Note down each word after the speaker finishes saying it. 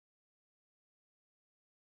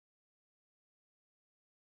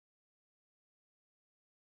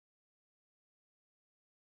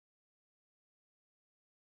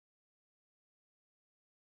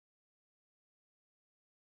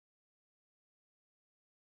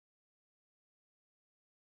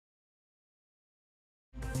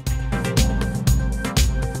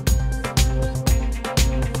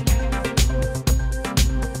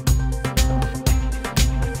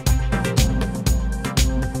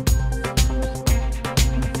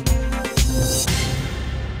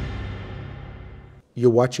You're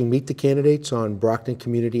watching Meet the Candidates on Brockton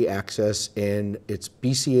Community Access, and it's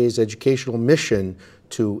BCA's educational mission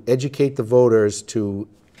to educate the voters, to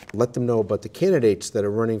let them know about the candidates that are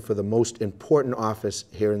running for the most important office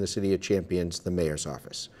here in the City of Champions, the mayor's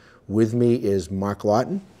office. With me is Mark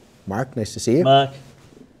Lawton. Mark, nice to see you. Mark,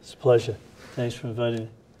 it's a pleasure. Thanks for inviting me.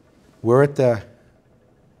 We're at the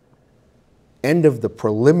end of the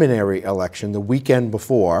preliminary election, the weekend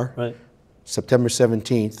before, Right. September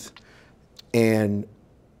 17th, and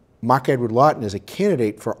Mark Edward Lawton is a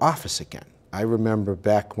candidate for office again. I remember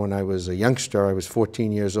back when I was a youngster, I was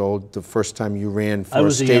 14 years old, the first time you ran for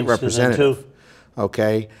a state representative. Too.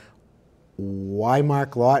 Okay. Why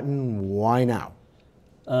Mark Lawton? Why now?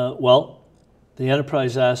 Well, the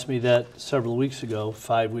Enterprise asked me that several weeks ago,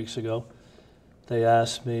 5 weeks ago. They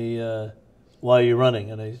asked me, why are you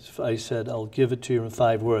running? And I said, I'll give it to you in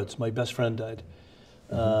 5 words. My best friend died.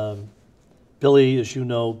 Billy, as you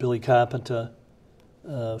know, Billy Carpenter,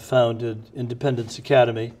 founded Independence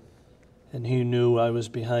Academy, and he knew I was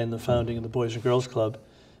behind the founding of the Boys and Girls Club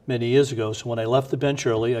many years ago. So when I left the bench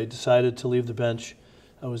early, I decided to leave the bench.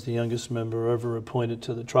 I was the youngest member ever appointed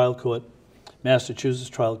to the trial court, Massachusetts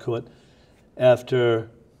trial court, after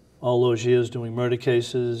all those years doing murder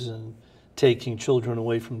cases and taking children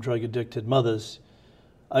away from drug-addicted mothers.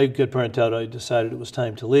 I got burnt out. I decided it was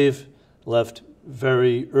time to leave. Left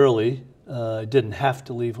very early. I didn't have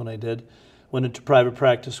to leave when I did. Went into private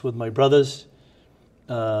practice with my brothers.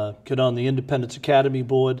 Got on the Independence Academy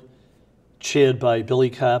board, chaired by Billy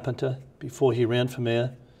Carpenter before he ran for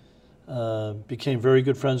mayor. Became very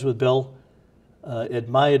good friends with Bill.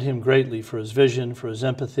 Admired him greatly for his vision, for his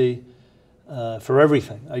empathy, for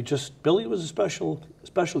everything. Billy was a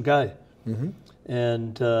special guy. Mm-hmm.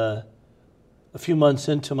 And a few months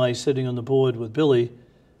into my sitting on the board with Billy,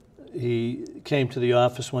 he came to the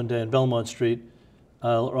office one day on Belmont Street.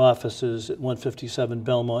 Our office is at 157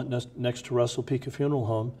 Belmont, next to Russell Peker Funeral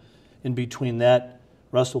Home. In between that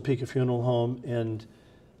Russell Peker Funeral Home and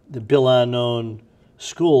the Bill Arnone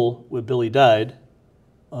School where Billy died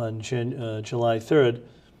on July 3rd.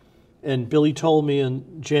 And Billy told me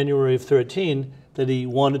in January of 13 that he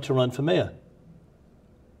wanted to run for mayor.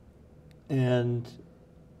 And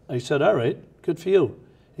I said, all right, good for you.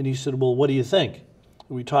 And he said, well, what do you think?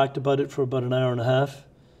 And we talked about it for about an hour and a half.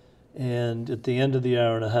 And at the end of the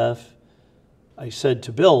hour and a half, I said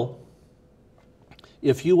to Bill,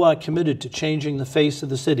 if you are committed to changing the face of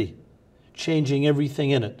the city, changing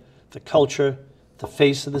everything in it, the culture, the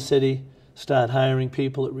face of the city, start hiring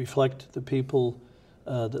people that reflect the people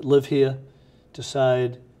that live here,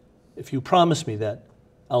 decide, if you promise me that,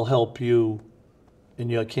 I'll help you in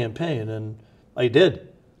your campaign. And I did.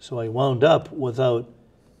 So I wound up without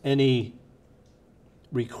any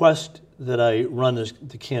request that I run as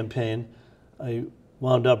the campaign. I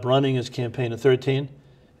wound up running his campaign in 13.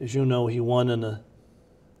 As you know, he won in a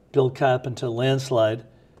Bill Carpenter landslide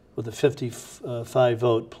with a 55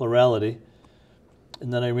 vote plurality.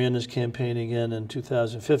 And then I ran his campaign again in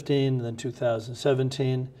 2015, then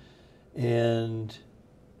 2017, and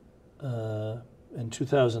in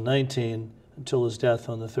 2019 until his death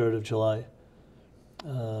on the 3rd of July.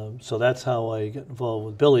 So that's how I got involved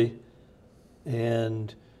with Billy.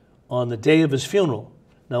 And on the day of his funeral,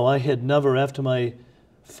 now I had never, after my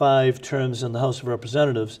 5 terms in the House of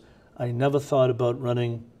Representatives, I never thought about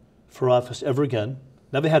running for office ever again.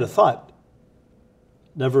 Never had a thought.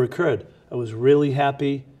 Never occurred. I was really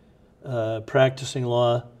happy practicing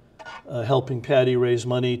law, helping Patty raise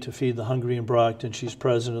money to feed the hungry in Brockton. She's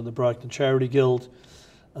president of the Brockton Charity Guild,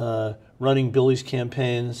 running Billy's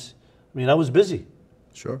campaigns. I mean, I was busy.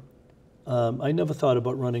 Sure. I never thought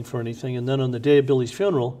about running for anything. And then on the day of Billy's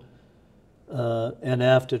funeral, and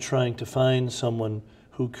after trying to find someone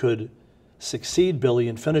who could succeed Billy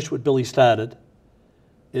and finish what Billy started,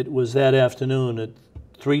 it was that afternoon at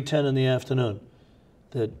 3:10 in the afternoon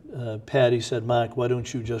that Patty said, Mark, why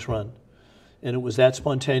don't you just run? And it was that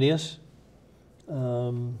spontaneous.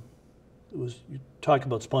 You talk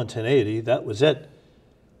about spontaneity, that was it.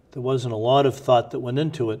 There wasn't a lot of thought that went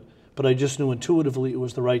into it, but I just knew intuitively it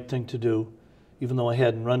was the right thing to do, even though I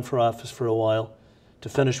hadn't run for office for a while, to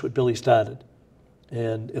finish what Billy started.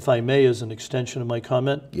 And if I may, as an extension of my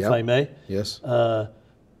comment, Yep. if I may. Yes.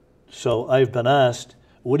 So I've been asked,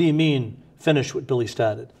 what do you mean finish what Billy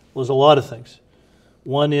started? Well, there's a lot of things.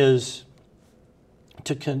 One is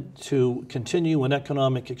to continue an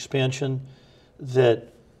economic expansion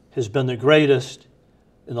that has been the greatest,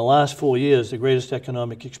 in the last 4 years, the greatest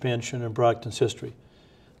economic expansion in Brockton's history.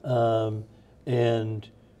 And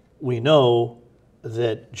we know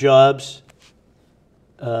that jobs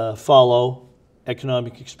follow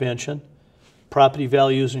economic expansion. property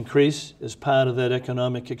values increase as part of that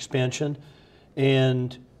economic expansion,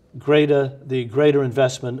 and the greater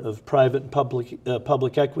investment of private and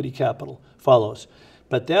public equity capital follows.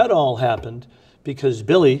 But that all happened because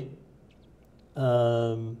Billy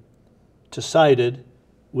decided,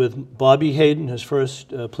 with Bobby Hayden, his first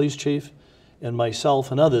police chief, and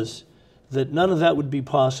myself and others, that none of that would be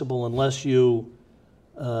possible unless you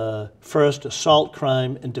first assault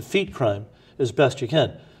crime and defeat crime as best you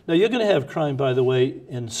can. Now, you're going to have crime, by the way,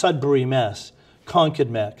 in Sudbury, Mass., Concord,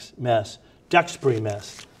 Mass., Duxbury,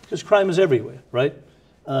 Mass., because crime is everywhere, right?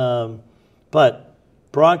 But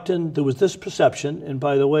Brockton, there was this perception, and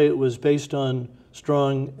by the way, it was based on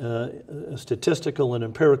strong statistical and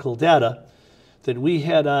empirical data, that we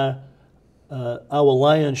had our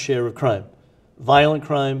lion's share of crime, violent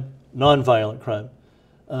crime, nonviolent crime.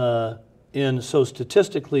 And so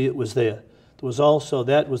statistically it was there. There was also,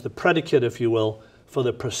 that was the predicate, if you will, for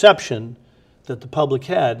the perception that the public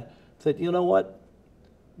had that, you know what,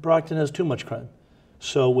 Brockton has too much crime.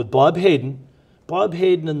 So with Bob Hayden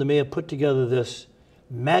and the mayor put together this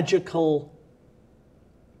magical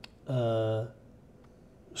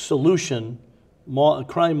solution,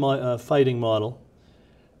 crime fighting model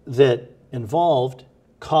that involved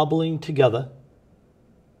cobbling together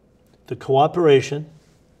the cooperation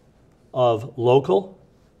of local,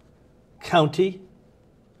 county,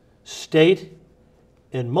 state,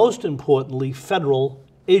 and most importantly, federal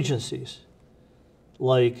agencies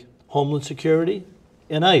like Homeland Security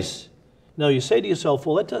and ICE. Now you say to yourself,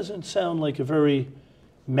 well, that doesn't sound like a very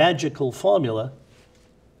magical formula,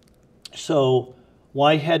 so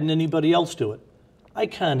why hadn't anybody else do it? I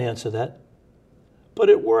can't answer that, but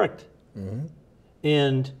it worked. Mm-hmm.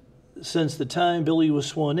 And since the time Billy was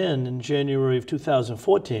sworn in January of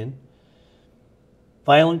 2014,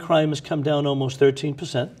 violent crime has come down almost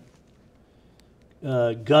 13%.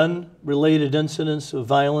 Gun-related incidents of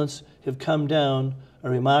violence have come down a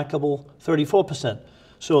remarkable 34%.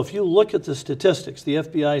 So if you look at the statistics, the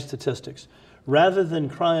FBI statistics, rather than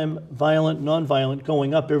crime, violent, nonviolent,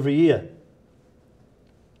 going up every year,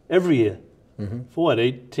 mm-hmm. for what,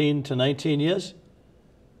 18 to 19 years?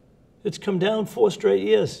 It's come down 4 straight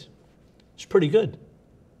years. It's pretty good.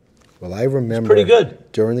 Well, I remember pretty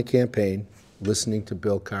good. During the campaign listening to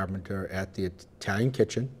Bill Carpenter at the Italian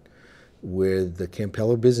Kitchen with the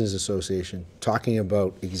Campello Business Association talking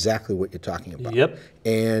about exactly what you're talking about. Yep.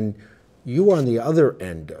 And you were on the other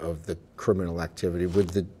end of the criminal activity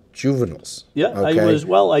with the juveniles. Yeah, okay?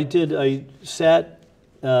 I sat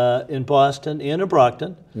in Boston and in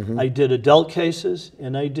Brockton. Mm-hmm. I did adult cases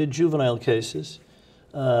and I did juvenile cases.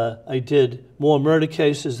 I did more murder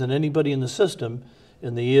cases than anybody in the system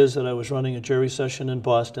in the years that I was running a jury session in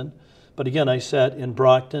Boston. But again, I sat in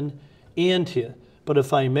Brockton and here. But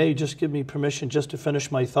if I may, just give me permission just to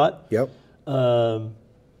finish my thought. Yep.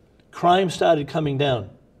 Crime started coming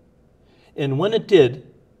down. And when it did,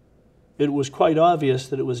 it was quite obvious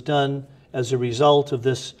that it was done as a result of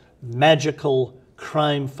this magical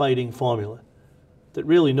crime-fighting formula that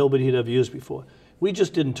really nobody had ever used before. We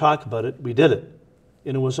just didn't talk about it, we did it.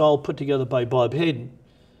 And it was all put together by Bob Hayden.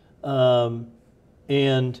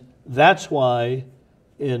 And that's why,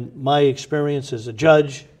 in my experience as a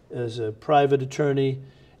judge, as a private attorney,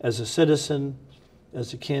 as a citizen,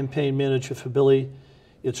 as a campaign manager for Billy,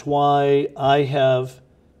 it's why I have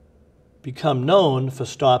become known for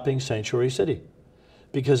stopping Sanctuary City.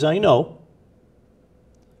 Because I know,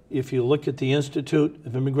 if you look at the Institute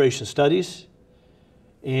of Immigration Studies,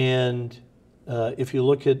 and if you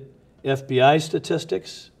look at FBI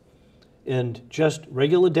statistics, and just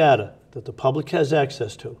regular data that the public has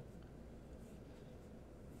access to,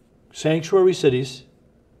 sanctuary cities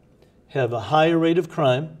have a higher rate of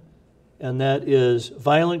crime, and that is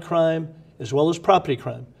violent crime as well as property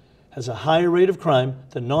crime, has a higher rate of crime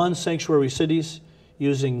than non-sanctuary cities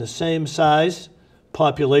using the same size,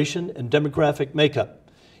 population, and demographic makeup.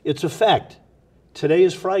 It's a fact. Today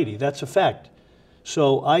is Friday. That's a fact.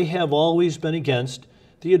 So I have always been against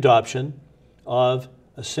the adoption of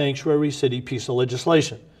a sanctuary city piece of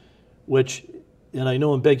legislation, which, and I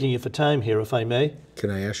know I'm begging you for time here, if I may. Can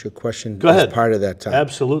I ask you a question? Go ahead. As part of that time?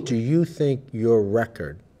 Absolutely. Do you think your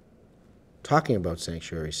record, talking about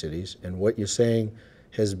sanctuary cities, and what you're saying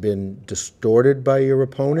has been distorted by your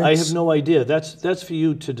opponents? I have no idea. That's for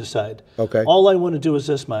you to decide. Okay. All I want to do is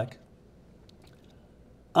this, Mark.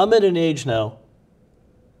 I'm at an age now,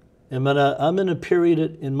 and I'm in a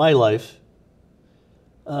period in my life,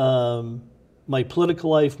 my political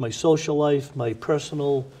life, my social life, my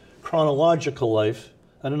personal chronological life,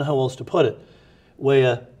 I don't know how else to put it,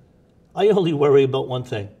 where I only worry about one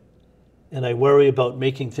thing, and I worry about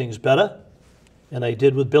making things better, and I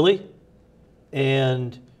did with Billy,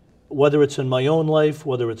 And whether it's in my own life,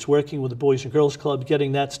 whether it's working with the Boys and Girls Club,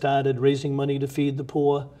 getting that started, raising money to feed the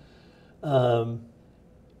poor.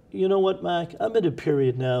 You know what, Mark? I'm at a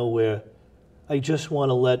period now where I just want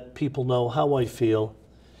to let people know how I feel.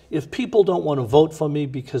 If people don't want to vote for me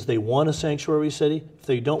because they want a sanctuary city, if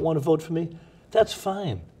they don't want to vote for me, that's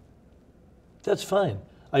fine. That's fine.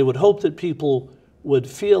 I would hope that people would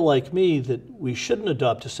feel like me that we shouldn't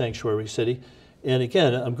adopt a sanctuary city. And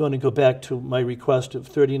again, I'm going to go back to my request of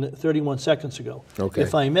 31 seconds ago, Okay.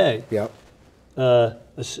 if I may. Yep.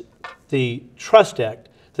 The Trust Act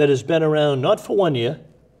that has been around not for 1 year,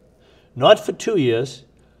 not for 2 years,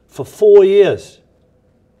 for 4 years.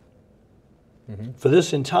 For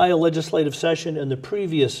this entire legislative session and the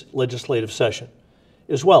previous legislative session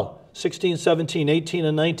as well, 16, 17, 18,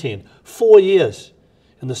 and 19, 4 years.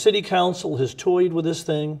 And the city council has toyed with this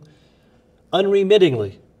thing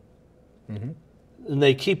unremittingly. And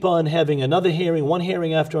they keep on having another hearing, one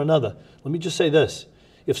hearing after another. Let me just say this.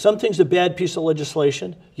 If something's a bad piece of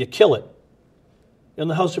legislation, you kill it. In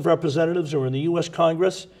the House of Representatives or in the U.S.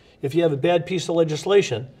 Congress, if you have a bad piece of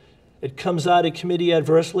legislation, it comes out of committee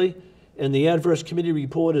adversely, and the adverse committee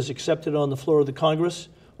report is accepted on the floor of the Congress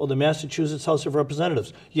or the Massachusetts House of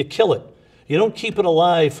Representatives. You kill it. You don't keep it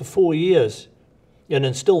alive for 4 years and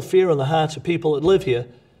instill fear in the hearts of people that live here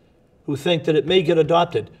who think that it may get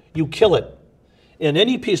adopted. You kill it. And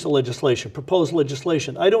any piece of legislation, proposed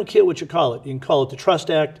legislation, I don't care what you call it. You can call it the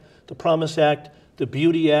Trust Act, the Promise Act, the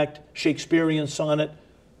Beauty Act, Shakespearean sonnet.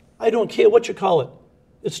 I don't care what you call it.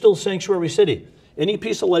 It's still sanctuary city. Any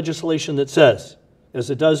piece of legislation that says, as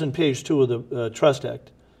it does in page 2 of the Trust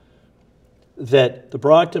Act, that the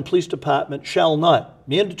Brockton Police Department shall not,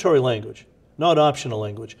 mandatory language, not optional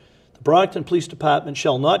language, the Brockton Police Department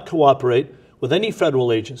shall not cooperate with any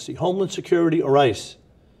federal agency, Homeland Security or ICE,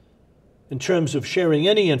 in terms of sharing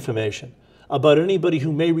any information about anybody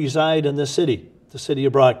who may reside in this city, the city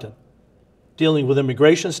of Brockton, dealing with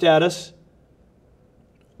immigration status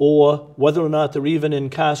or whether or not they're even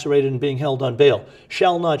incarcerated and being held on bail,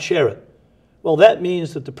 shall not share it. Well, that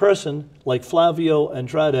means that the person, like Flavio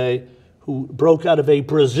Andrade, who broke out of a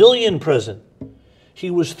Brazilian prison, he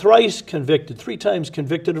was thrice convicted, 3 times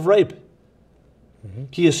convicted of rape.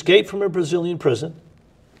 He escaped from a Brazilian prison.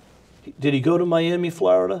 Did he go to Miami,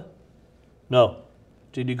 Florida? No.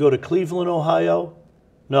 Did he go to Cleveland, Ohio?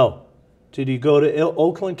 No. Did he go to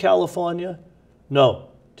Oakland, California? No.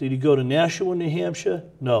 Did he go to Nashua, New Hampshire?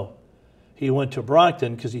 No. He went to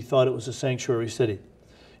Brockton because he thought it was a sanctuary city.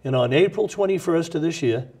 And on April 21st of this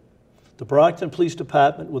year, the Brockton Police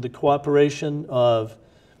Department, with the cooperation of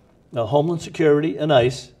Homeland Security and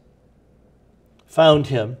ICE, found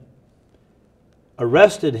him,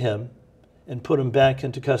 arrested him, and put him back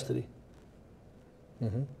into custody.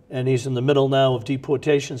 And he's in the middle now of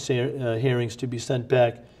deportation hearings to be sent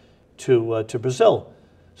back to Brazil.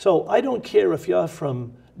 So I don't care if you're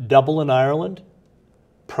from Dublin, Ireland,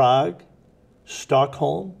 Prague,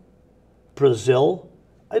 Stockholm, Brazil.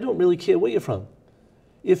 I don't really care where you're from.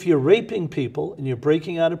 If you're raping people and you're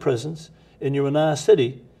breaking out of prisons and you're in our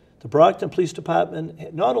city, the Brockton Police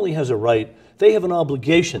Department not only has a right, they have an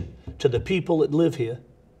obligation to the people that live here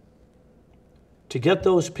to get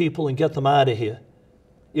those people and get them out of here.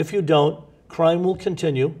 If you don't, crime will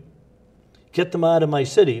continue. Get them out of my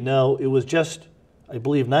city. Now, it was just, I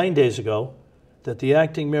believe, 9 days ago that the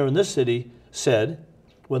acting mayor in this city said,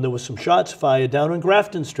 when there was some shots fired down on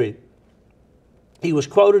Grafton Street, he was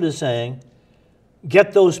quoted as saying,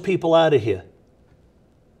 "Get those people out of here."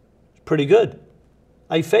 It's pretty good.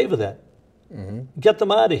 I favor that. Get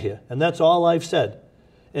them out of here. And that's all I've said.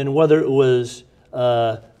 And whether it was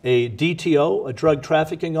a DTO, a drug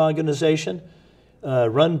trafficking organization,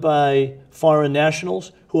 run by foreign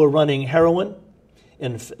nationals who are running heroin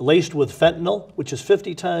and laced with fentanyl, which is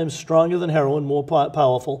 50 times stronger than heroin, more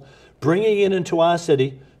powerful, bringing it into our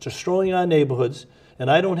city, destroying our neighborhoods. And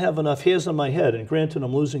I don't have enough hairs on my head, and granted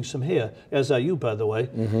I'm losing some hair, as are you, by the way,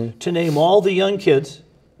 to name all the young kids,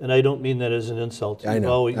 and I don't mean that as an insult. I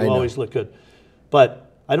know. You always look good.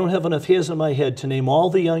 But I don't have enough hairs on my head to name all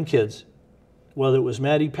the young kids, whether it was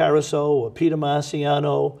Matty Pariseau or Peter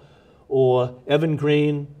Marciano or Evan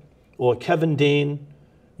Green or Kevin Dean,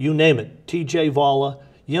 you name it, TJ Volla,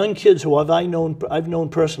 young kids who I've known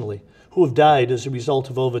personally who have died as a result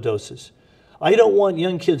of overdoses. I don't want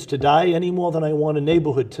young kids to die any more than I want a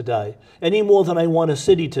neighborhood to die, any more than I want a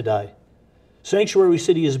city to die. Sanctuary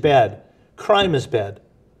city is bad. Crime is bad.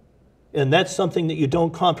 And that's something that you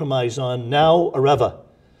don't compromise on now or ever.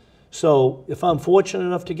 So if I'm fortunate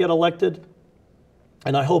enough to get elected,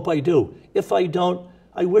 and I hope I do, if I don't,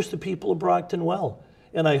 I wish the people of Brockton well.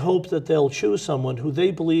 And I hope that they'll choose someone who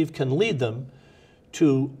they believe can lead them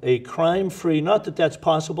to a crime-free, not that that's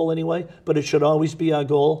possible anyway, but it should always be our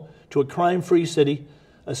goal, to a crime-free city,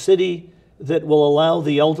 a city that will allow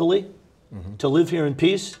the elderly to live here in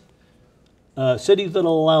peace, a city that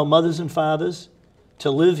will allow mothers and fathers to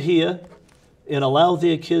live here and allow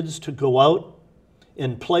their kids to go out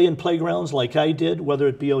and play in playgrounds like I did, whether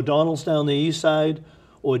it be O'Donnell's down the east side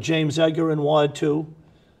or James Edgar in Ward 2.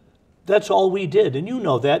 That's all we did, and you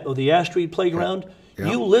know that, or the Ash Street Playground.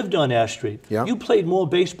 Yeah. You lived on Ash Street. Yeah. You played more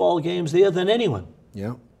baseball games there than anyone.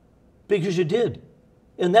 Yeah. Because you did.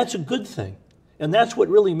 And that's a good thing. And that's what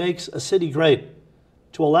really makes a city great,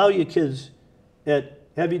 to allow your kids at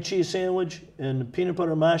have your cheese sandwich and peanut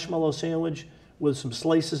butter marshmallow sandwich with some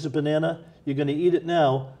slices of banana. You're going to eat it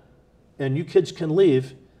now, and you kids can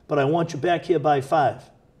leave, but I want you back here by 5.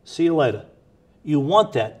 See you later. You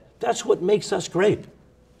want that. That's what makes us great.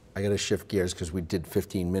 I got to shift gears because we did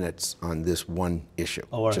 15 minutes on this one issue,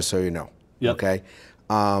 all right. Just so you know. Yep. Okay?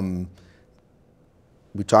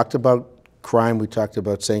 We talked about crime, we talked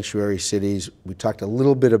about sanctuary cities, we talked a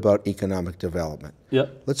little bit about economic development.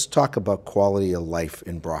 Yep. Let's talk about quality of life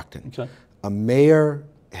in Brockton. Okay. A mayor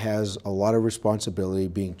has a lot of responsibility,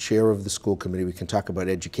 being chair of the school committee. We can talk about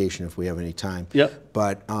education if we have any time. Yep.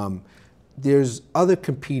 But there's other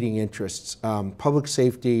competing interests. Public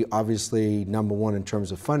safety, obviously, #1 in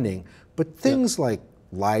terms of funding, but things like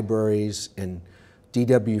libraries and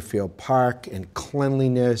D.W. Field Park and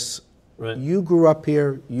cleanliness. Right. You grew up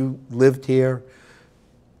here, you lived here,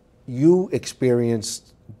 you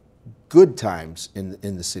experienced good times in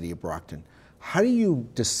the city of Brockton. How do you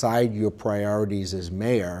decide your priorities as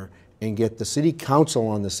mayor and get the city council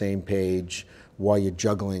on the same page while you're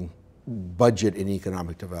juggling budget and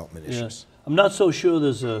economic development issues? Yeah. I'm not so sure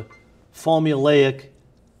there's a formulaic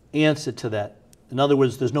answer to that. In other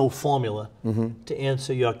words, there's no formula to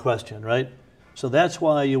answer your question, right? So that's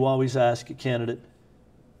why you always ask a candidate,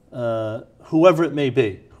 whoever it may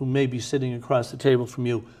be, who may be sitting across the table from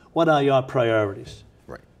you, what are your priorities?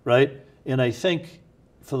 Right. Right? And I think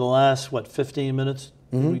for the last, 15 minutes,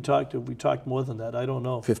 we talked more than that. I don't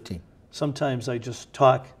know. 15. Sometimes I just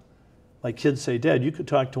talk. My kids say, Dad, you could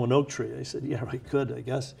talk to an oak tree. I said, yeah, I could, I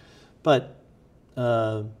guess. But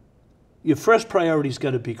your first priority's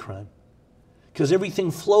got to be crime, because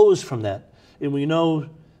everything flows from that. And we know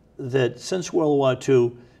that since World War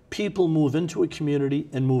II, people move into a community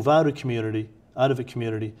and move out of a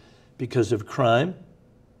community because of crime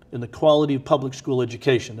and the quality of public school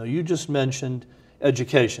education. Now, you just mentioned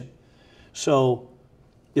education. So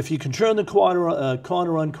if you can turn the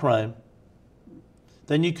corner on crime,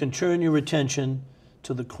 then you can turn your attention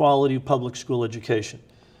to the quality of public school education.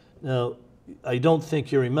 Now, I don't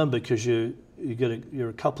think you remember, because you're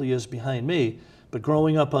a couple of years behind me, but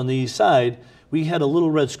growing up on the east side, we had a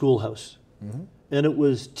little red schoolhouse. And it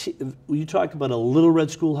was, when you talk about a little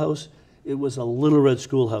red schoolhouse, it was a little red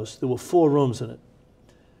schoolhouse. There were 4 rooms in it.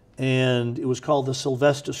 And it was called the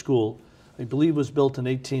Sylvester School. I believe it was built in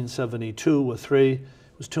 1872 or 3. It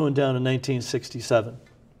was torn down in 1967.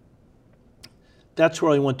 That's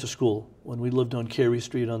where I went to school when we lived on Carey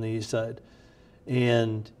Street on the east side.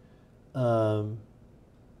 And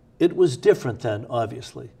it was different then,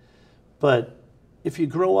 obviously. But if you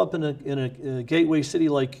grow up in a gateway city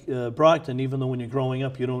like Brockton, even though when you're growing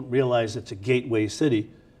up you don't realize it's a gateway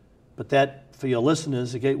city, but that, for your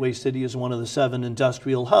listeners, a gateway city is one of the 7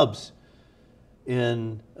 industrial hubs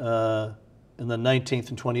in the 19th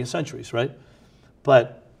and 20th centuries, right?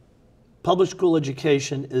 But public school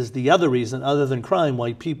education is the other reason, other than crime,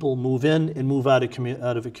 why people move in and move out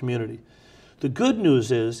of a community. The good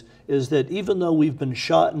news is that even though we've been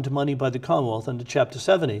shot into money by the Commonwealth under Chapter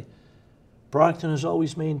 70, Brockton has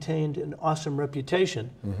always maintained an awesome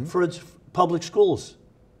reputation for its public schools.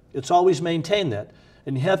 It's always maintained that.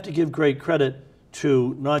 And you have to give great credit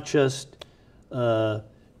to not just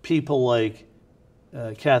people like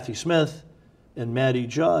Kathy Smith and Maddie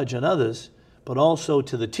George and others, but also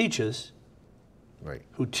to the teachers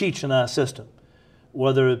who teach in our system,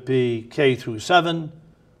 whether it be K through 7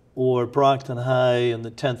 or Brockton High in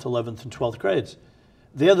the 10th, 11th, and 12th grades.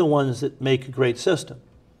 They're the ones that make a great system.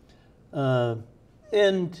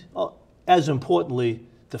 And as importantly,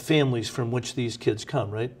 the families from which these kids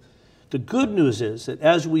come, right? The good news is that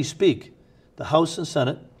as we speak, the House and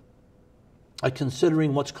Senate are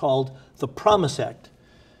considering what's called the Promise Act.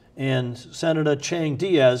 And Senator Chang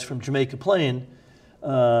Diaz from Jamaica Plain,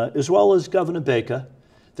 as well as Governor Baker,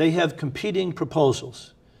 they have competing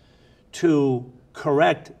proposals to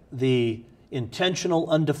correct the intentional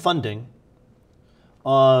underfunding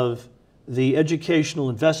of the Educational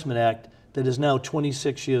Investment Act that is now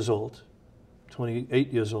 26 years old,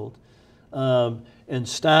 28 years old, and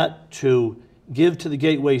start to give to the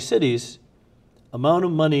gateway cities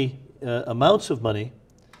amounts of money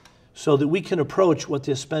so that we can approach what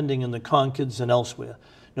they're spending in the Concords and elsewhere.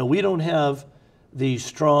 Now, we don't have the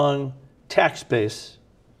strong tax base,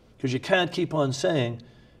 because you can't keep on saying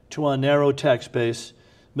to our narrow tax base,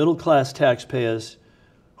 middle-class taxpayers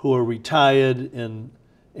who are retired and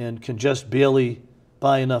can just barely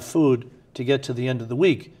buy enough food to get to the end of the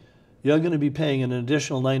week, you're going to be paying an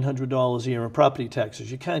additional $900 a year in property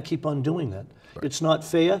taxes. You can't keep on doing that. Right. It's not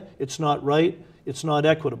fair, it's not right, it's not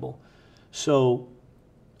equitable. So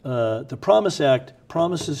the Promise Act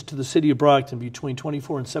promises to the city of Brockton between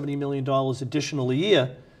 $24 and $70 million additional a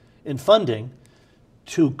year in funding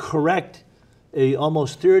to correct a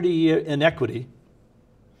almost 30-year inequity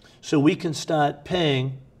so we can start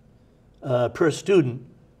paying per student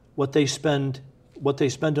what they spend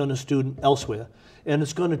on a student elsewhere. And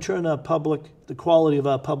it's going to turn the quality of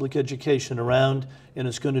our public education around, and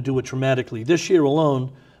it's going to do it dramatically. This year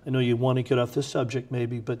alone, I know you want to get off this subject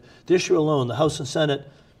maybe, but this year alone, the House and Senate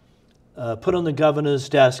put on the governor's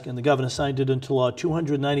desk, and the governor signed it into law,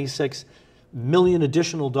 $296 million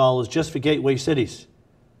additional dollars just for gateway cities.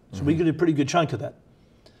 So we get a pretty good chunk of that.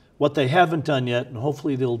 What they haven't done yet, and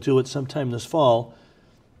hopefully they'll do it sometime this fall,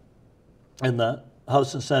 and the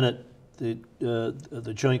House and Senate,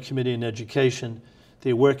 the Joint Committee on Education,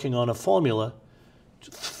 they're working on a formula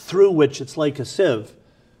through which, it's like a sieve,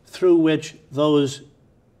 through which those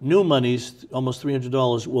new monies, almost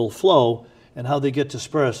 $300, will flow, and how they get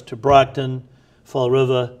dispersed to Brockton, Fall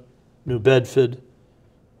River, New Bedford,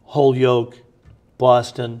 Holyoke,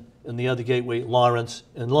 Boston, and the other gateway, Lawrence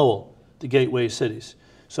and Lowell, the gateway cities.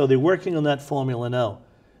 So they're working on that formula now.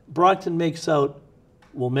 Brockton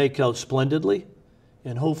will make out splendidly,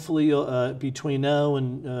 and hopefully between now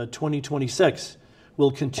and 2026,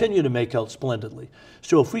 we'll continue to make out splendidly.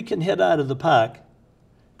 So if we can hit out of the park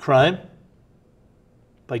crime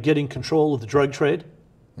by getting control of the drug trade,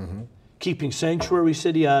 keeping Sanctuary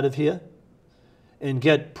City out of here, and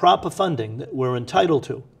get proper funding that we're entitled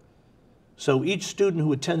to. So each student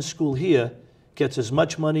who attends school here gets as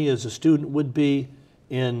much money as a student would be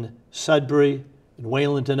in Sudbury, in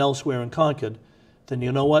Wayland, and elsewhere in Concord, then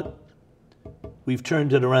you know what? We've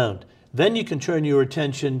turned it around. Then you can turn your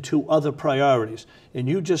attention to other priorities. And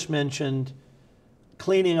you just mentioned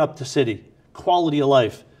cleaning up the city, quality of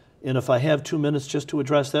life. And if I have 2 minutes just to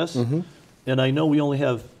address this, and I know we only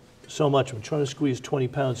have so much, I'm trying to squeeze 20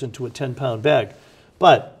 pounds into a 10-pound bag.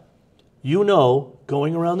 But you know,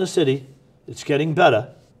 going around the city, it's getting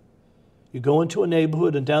better. You go into a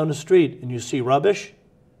neighborhood and down the street and you see rubbish,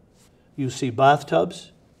 you see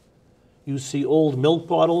bathtubs, you see old milk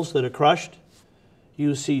bottles that are crushed,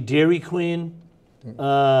 you see Dairy Queen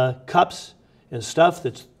cups and stuff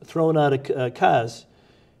that's thrown out of cars.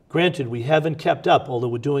 Granted, we haven't kept up, although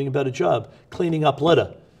we're doing a better job, cleaning up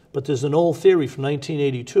litter. But there's an old theory from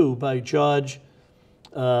 1982 by George,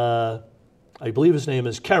 I believe his name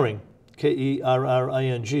is Kerring,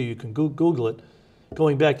 K-E-R-R-I-N-G, you can Google it,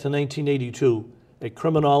 going back to 1982, a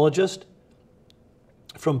criminologist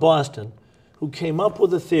from Boston who came up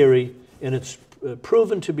with a theory, and it's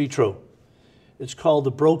proven to be true. It's called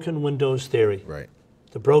the broken windows theory. Right.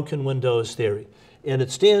 The broken windows theory. And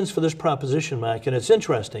it stands for this proposition, Mike, and it's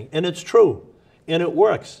interesting, and it's true, and it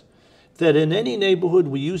works, that in any neighborhood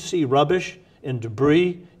where you see rubbish and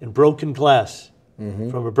debris and broken glass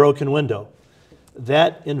from a broken window,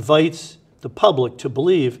 that invites the public to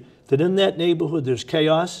believe that in that neighborhood there's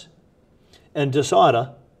chaos and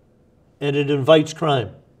disorder, and it invites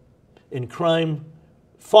crime. And crime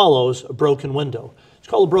follows a broken window. It's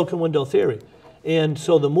called the broken window theory. And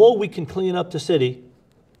so the more we can clean up the city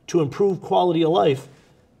to improve quality of life,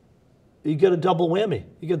 you get a double whammy.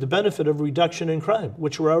 You get the benefit of reduction in crime,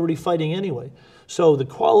 which we're already fighting anyway. So the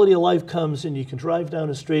quality of life comes, and you can drive down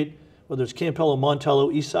the street, whether it's Campbell or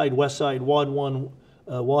Montello, East Side, West Side, Ward 1,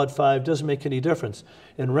 Ward 5, doesn't make any difference.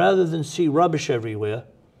 And rather than see rubbish everywhere,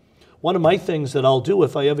 one of my things that I'll do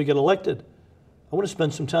if I ever get elected, I want to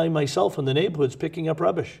spend some time myself in the neighborhoods picking up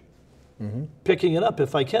rubbish. Picking it up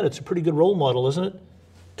if I can. It's a pretty good role model, isn't it?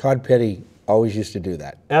 Todd Petty always used to do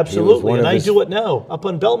that. Absolutely, and I do it now up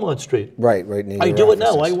on Belmont Street. Right near your I do it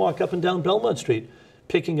now. offices. I walk up and down Belmont Street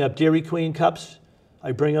picking up Dairy Queen cups.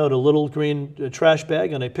 I bring out a little green trash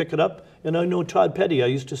bag and I pick it up. And I know Todd Petty. I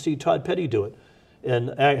used to see Todd Petty do it.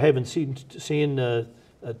 And I haven't seen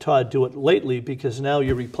Todd do it lately because now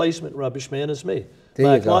your replacement rubbish man is me.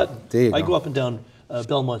 There you go. Lawton. There you I go. go up and down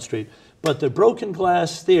Belmont Street. But the broken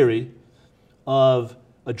glass theory of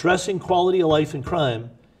addressing quality of life and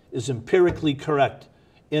crime is empirically correct,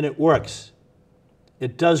 and it works.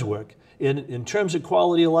 It does work. In terms of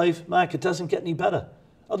quality of life, Mark, it doesn't get any better.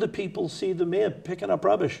 Other people see the mayor picking up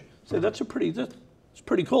rubbish. Say, that's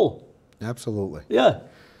pretty cool. Absolutely. Yeah.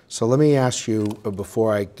 So let me ask you,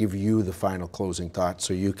 before I give you the final closing thought,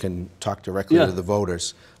 so you can talk directly to the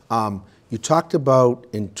voters. You talked about,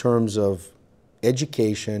 in terms of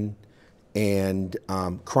education and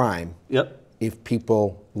crime, if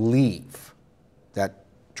people leave, that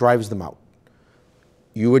drives them out.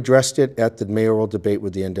 You addressed it at the mayoral debate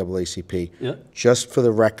with the NAACP. Just for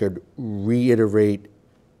the record, reiterate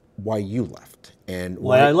why you left and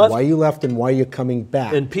why you left and why you're coming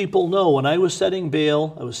back. And people know, when I was setting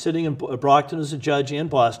bail, I was sitting in Brockton as a judge and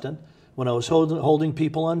Boston, when I was holding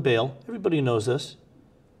people on bail, everybody knows this.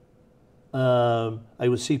 I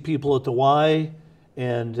would see people at the Y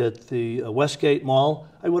and at the Westgate Mall.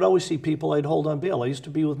 I would always see people I'd hold on bail. I used to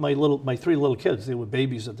be with my 3 little kids. They were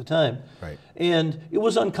babies at the time. Right. And it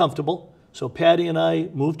was uncomfortable. So Patty and I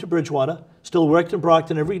moved to Bridgewater, still worked in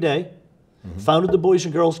Brockton every day, founded the Boys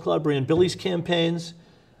and Girls Club, ran Billy's campaigns,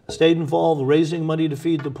 stayed involved raising money to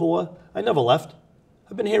feed the poor. I never left.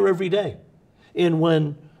 I've been here every day. And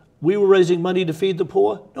when we were raising money to feed the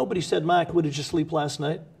poor, nobody said, Mark, where did you sleep last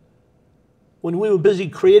night? When we were busy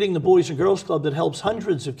creating the Boys and Girls Club that helps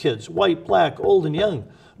hundreds of kids, white, black, old, and young,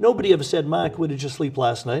 nobody ever said, Mark, where did you sleep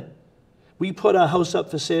last night? We put our house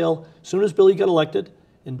up for sale as soon as Billy got elected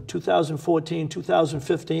in 2014,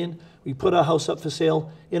 2015. We put our house up for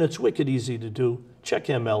sale, and it's wicked easy to do. Check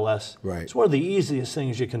MLS. Right. It's one of the easiest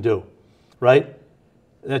things you can do, right?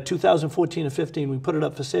 That 2014 and 15, we put it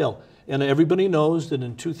up for sale. And everybody knows that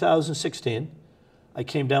in 2016, I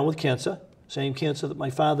came down with cancer, same cancer that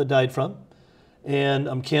my father died from. And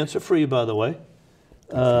I'm cancer-free, by the way,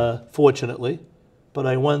 fortunately. But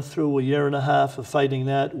I went through a 1.5 years of fighting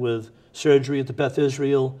that with surgery at the Beth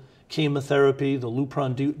Israel, chemotherapy, the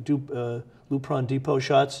Lupron Depot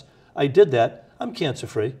shots. I did that. I'm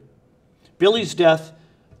cancer-free. Billy's death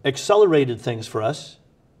accelerated things for us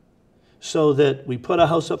so that we put our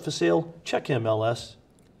house up for sale. Check MLS.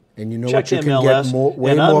 And you know what? You can get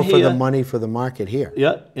way more for the money for the market here.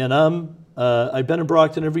 Yeah, and I've been in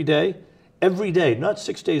Brockton every day. Every day, not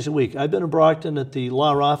 6 days a week. I've been in Brockton at the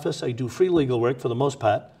law office. I do free legal work for the most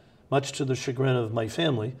part, much to the chagrin of my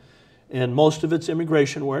family. And most of it's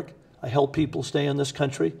immigration work. I help people stay in this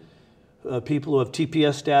country, people who have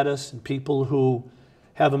TPS status and people who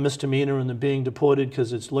have a misdemeanor and they're being deported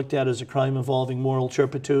because it's looked at as a crime involving moral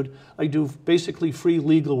turpitude. I do basically free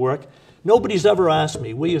legal work. Nobody's ever asked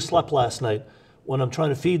me where you slept last night when I'm trying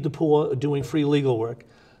to feed the poor or doing free legal work.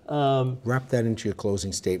 Wrap that into your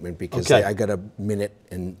closing statement, because I got a minute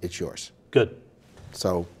and it's yours. Good.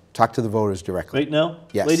 So talk to the voters directly. Right now?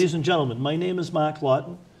 Yes. Ladies and gentlemen, my name is Mark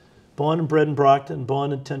Lawton, born and bred in Brockton,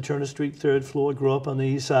 born at 10 Turner Street, 3rd floor, grew up on the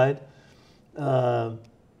east side.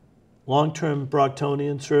 Long-term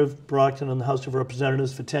Brocktonian, served Brockton in the House of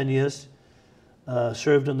Representatives for 10 years,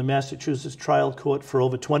 served in the Massachusetts trial court for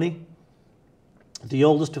over 20. The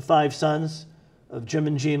oldest of 5 sons of Jim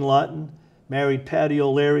and Jean Lawton, married Patty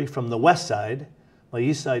O'Leary from the west side. My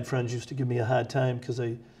east side friends used to give me a hard time because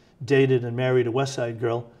I dated and married a west side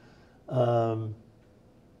girl. And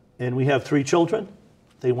we have 3 children.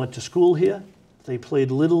 They went to school here. They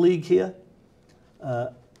played Little League here. I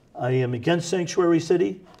am against Sanctuary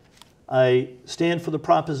City. I stand for the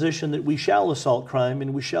proposition that we shall assault crime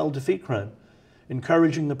and we shall defeat crime,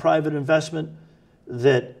 encouraging the private investment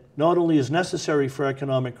that not only is necessary for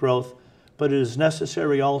economic growth, but it is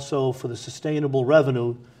necessary also for the sustainable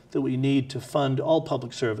revenue that we need to fund all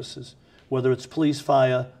public services, whether it's police,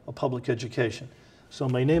 fire, or public education. So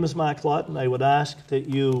my name is Mark Lawton. I would ask that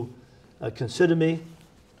you consider me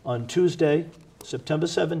on Tuesday, September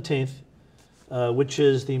 17th, which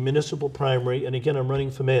is the municipal primary, and again, I'm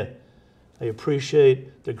running for mayor. I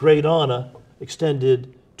appreciate the great honor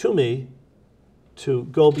extended to me to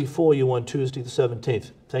go before you on Tuesday the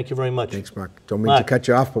 17th. Thank you very much. Thanks, Mark. Don't mean to cut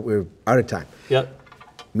you off, but we're out of time. Yep.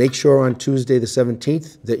 Make sure on Tuesday the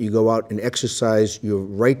 17th that you go out and exercise your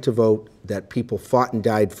right to vote that people fought and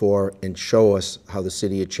died for, and show us how the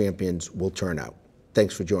City of Champions will turn out.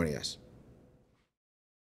 Thanks for joining us.